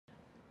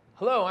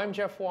Hello, I'm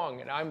Jeff Wong,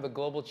 and I'm the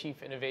Global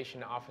Chief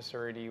Innovation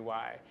Officer at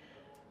EY.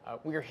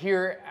 We're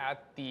here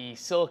at the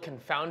Silicon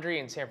Foundry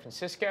in San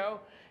Francisco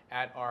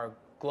at our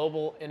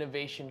Global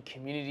Innovation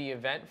Community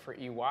event for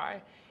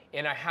EY,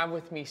 and I have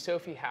with me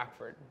Sophie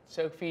Hackford.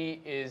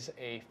 Sophie is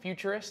a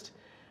futurist.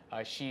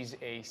 She's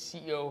a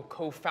CEO,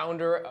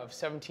 co-founder of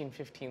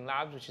 1715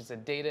 Labs, which is a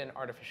data and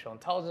artificial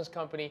intelligence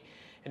company,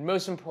 and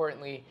most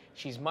importantly,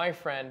 she's my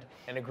friend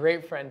and a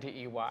great friend to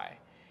EY.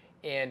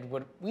 And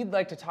what we'd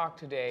like to talk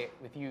today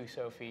with you,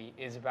 Sophie,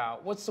 is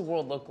about what's the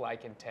world look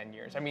like in 10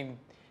 years? I mean,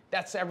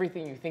 that's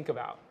everything you think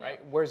about,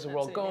 right? Where's the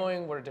world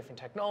going? What are different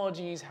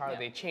technologies? How are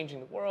they changing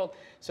the world?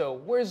 So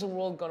what's the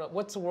world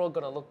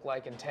gonna look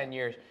like in 10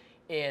 years?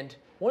 And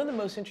one of the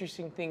most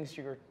interesting things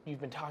you've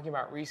been talking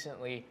about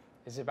recently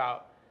is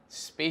about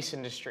space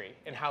industry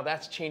and how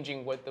that's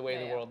changing the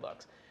way the world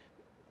looks.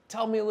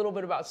 Tell me a little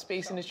bit about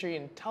space industry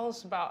and tell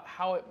us about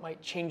how it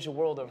might change the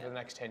world over the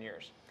next 10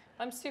 years.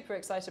 I'm super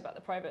excited about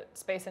the private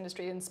space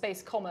industry and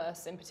space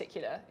commerce in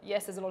particular.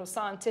 Yes, there's a lot of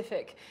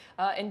scientific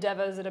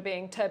endeavors that are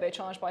being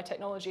turbocharged by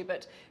technology,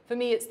 but for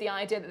me it's the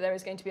idea that there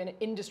is going to be an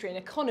industry and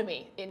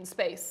economy in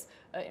space,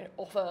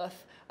 off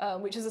Earth,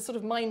 which is a sort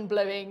of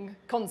mind-blowing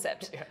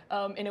concept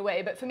in a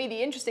way. But for me the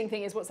interesting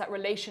thing is what's that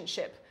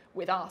relationship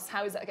with us?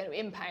 How is that going to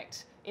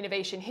impact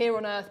innovation here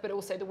on Earth, but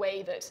also the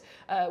way that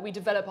we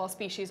develop our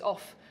species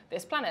off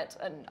this planet?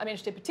 And I'm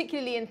interested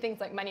particularly in things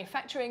like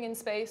manufacturing in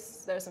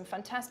space. There are some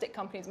fantastic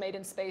companies. Made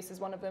in Space is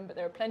one of them, but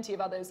there are plenty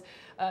of others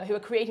who are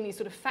creating these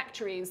sort of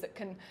factories that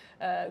can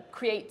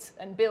create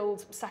and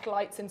build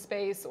satellites in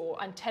space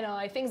or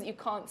antennae, things that you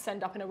can't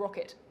send up in a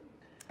rocket.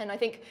 And I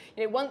think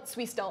once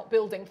we start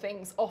building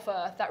things off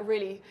Earth, that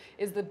really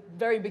is the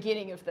very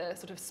beginning of the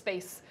sort of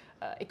space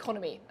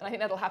economy. And I think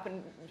that'll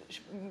happen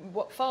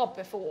far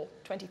before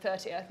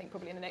 2030, I think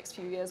probably in the next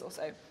few years or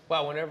so.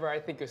 Well, whenever I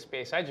think of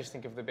space, I just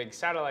think of the big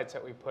satellites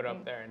that we put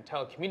up there and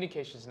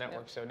telecommunications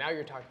networks. So now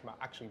you're talking about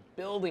actually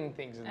building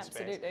things in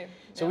space.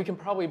 So we can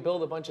probably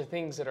build a bunch of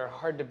things that are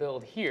hard to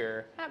build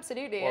here.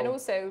 Absolutely, and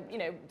also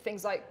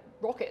things like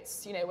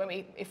rockets.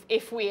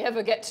 If we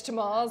ever get to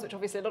Mars, which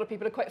obviously a lot of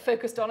people are quite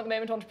focused on at the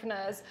moment,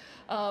 entrepreneurs,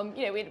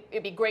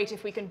 it'd be great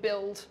if we can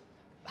build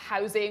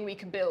housing, we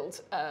can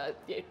build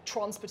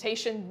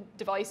transportation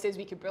devices,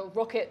 we can build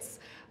rockets.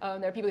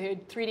 There are people who are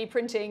 3D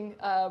printing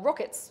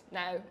rockets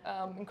now,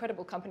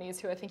 incredible companies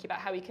who are thinking about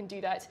how we can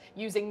do that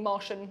using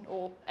Martian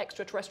or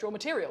extraterrestrial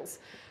materials.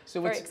 So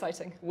very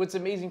exciting. What's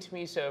amazing to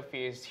me,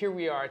 Sophie, is here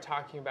we are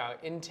talking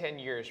about in 10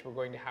 years we're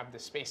going to have the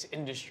space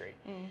industry,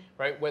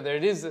 right? Whether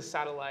it is the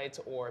satellites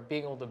or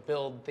being able to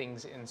build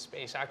things in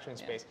space, actually in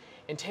space.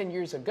 And 10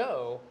 years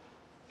ago,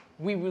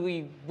 we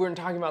really weren't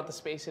talking about the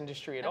space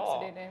industry at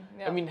all.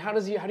 Yeah. I mean, how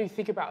do you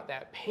think about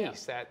that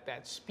pace,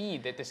 that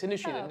speed, that this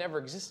industry that never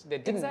existed,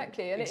 that didn't and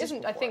it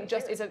isn't, I think,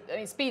 just,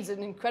 speed's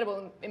an incredible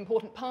and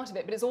important part of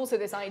it, but it's also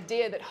this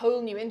idea that whole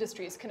new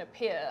industries can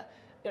appear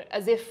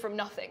as if from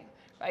nothing.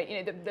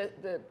 Right?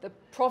 The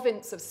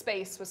province of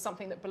space was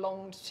something that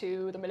belonged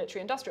to the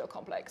military-industrial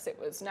complex. It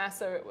was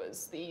NASA, it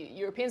was the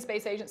European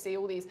Space Agency,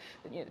 all these,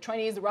 the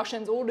Chinese, the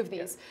Russians, all of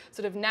these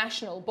sort of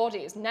national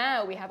bodies.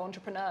 Now we have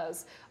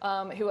entrepreneurs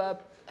who are,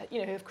 who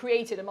have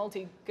created a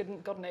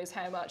God knows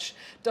how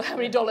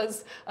many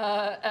dollars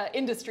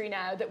industry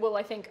now that will,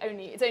 I think,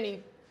 it's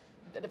only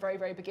at the very,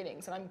 very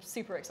beginnings, and I'm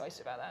super excited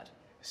about that.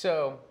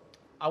 So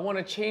I want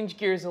to change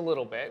gears a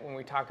little bit when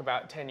we talk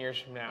about 10 years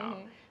from now.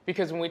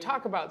 Because when we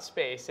talk about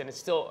space, and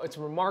it's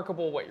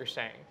remarkable what you're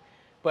saying,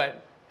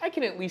 but I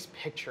can at least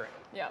picture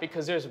it.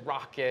 Because there's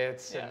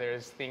rockets and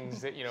there's things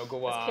that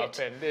go up,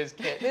 and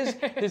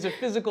there's a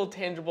physical,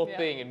 tangible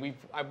thing, and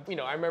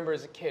I remember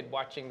as a kid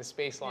watching the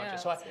space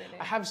launches, so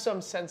I have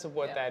some sense of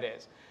what that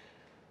is.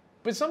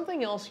 But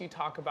something else you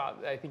talk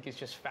about that I think is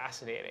just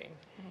fascinating,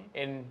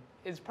 and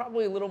it's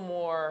probably a little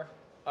more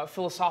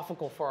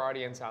philosophical for our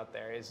audience out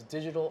there, is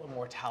digital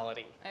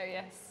immortality. Oh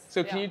yes.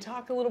 So can you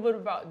talk a little bit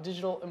about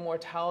digital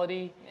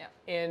immortality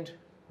and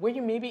where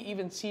you maybe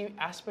even see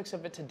aspects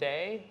of it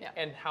today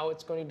and how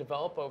it's going to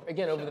develop over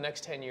the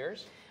next 10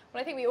 years? Well,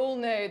 I think we all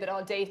know that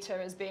our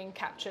data is being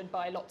captured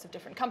by lots of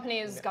different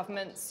companies,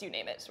 governments, you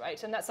name it,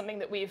 right? And that's something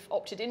that we've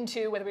opted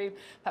into, whether we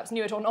perhaps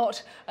knew it or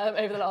not,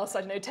 over the last,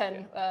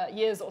 10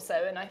 years or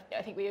so. And I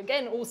think we,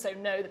 again, also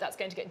know that that's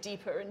going to get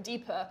deeper and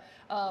deeper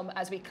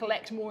as we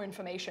collect more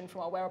information from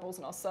our wearables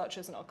and our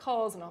searches and our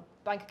cars and our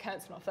bank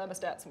accounts and our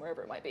thermostats and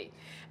wherever it might be.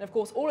 And of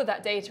course, all of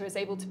that data is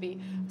able to be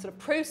sort of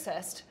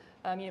processed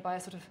by a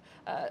sort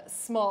of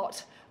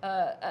smart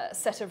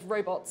set of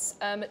robots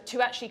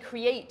to actually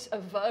create a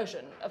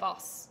version of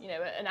us,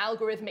 an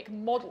algorithmic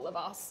model of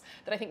us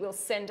that I think we'll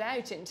send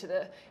out into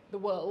the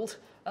world,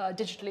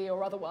 digitally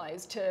or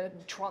otherwise, to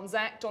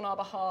transact on our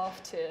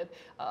behalf, to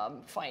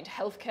find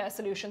healthcare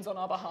solutions on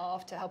our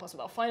behalf, to help us with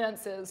our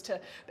finances,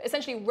 to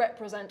essentially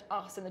represent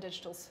us in the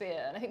digital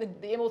sphere. And I think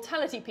the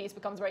immortality piece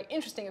becomes very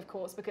interesting, of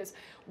course, because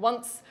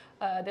once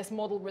this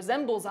model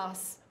resembles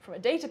us from a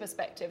data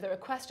perspective, there are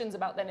questions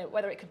about then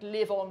whether it could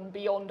live on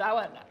beyond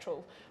our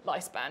natural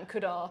lifespan.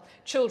 Could our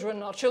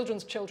children, our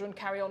children's children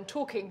carry on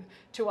talking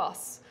to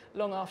us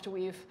long after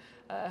we've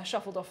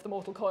shuffled off the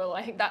mortal coil?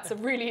 I think that's a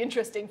really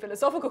interesting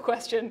philosophical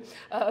question.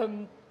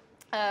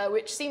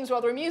 Which seems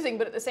rather amusing,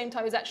 but at the same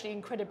time is actually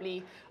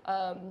incredibly,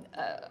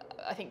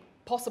 I think,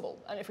 possible.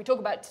 And if we talk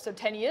about sort of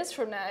 10 years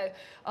from now,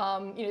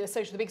 you know,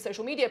 the big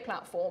social media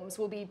platforms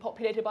will be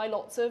populated by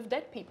lots of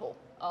dead people,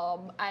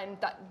 and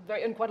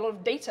quite a lot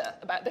of data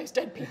about those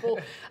dead people.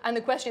 And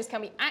the question is,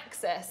 can we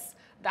access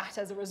that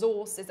as a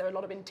resource? Is there a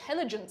lot of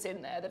intelligence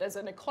in there that as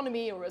an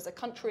economy or as a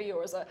country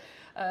or as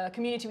a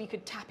community we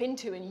could tap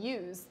into and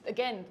use?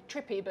 Again,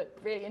 trippy, but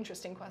really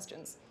interesting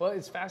questions. Well,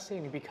 it's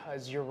fascinating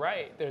because you're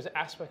right. There's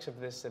aspects of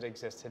this that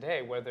exist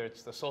today, whether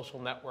it's the social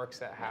networks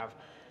that have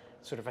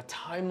sort of a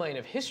timeline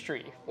of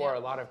history for a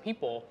lot of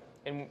people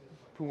and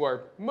who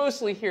are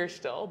mostly here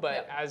still,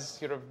 but as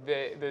sort of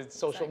the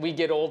social, we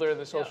get older,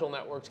 the social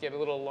networks get a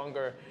little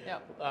longer,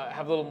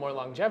 have a little more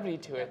longevity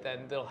to it,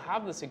 then they'll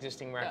have this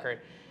existing record.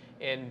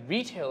 And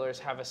retailers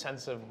have a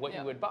sense of what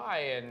you would buy,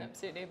 and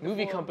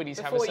movie companies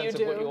have a sense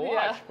of what you'll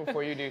watch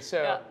before you do.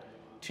 So,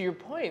 to your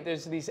point,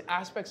 there's these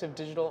aspects of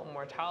digital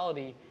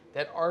immortality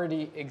that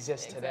already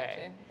exist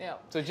today.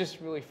 So just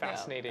really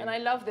fascinating. And I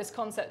love this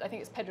concept. I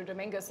think it's Pedro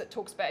Dominguez that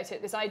talks about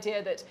it. This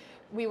idea that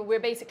we're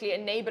basically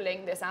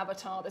enabling this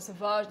avatar, this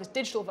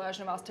digital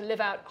version of us, to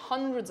live out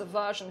hundreds of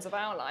versions of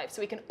our life,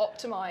 so we can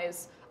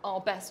optimize our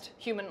best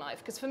human life.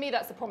 Because for me,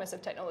 that's the promise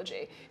of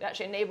technology. It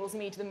actually enables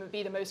me to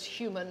be the most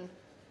human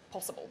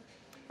possible,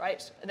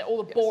 right? And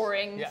all the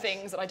boring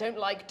things that I don't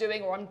like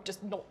doing or I'm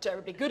just not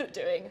terribly good at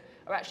doing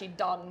are actually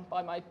done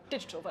by my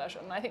digital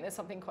version. And I think there's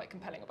something quite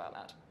compelling about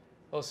that.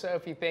 Well,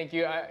 Sophie, thank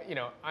you.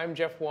 I'm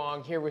Jeff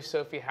Wong here with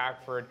Sophie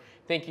Hackford.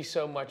 Thank you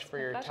so much for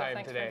your time today.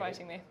 Thanks for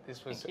inviting me.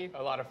 This was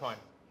a lot of fun.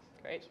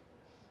 Great.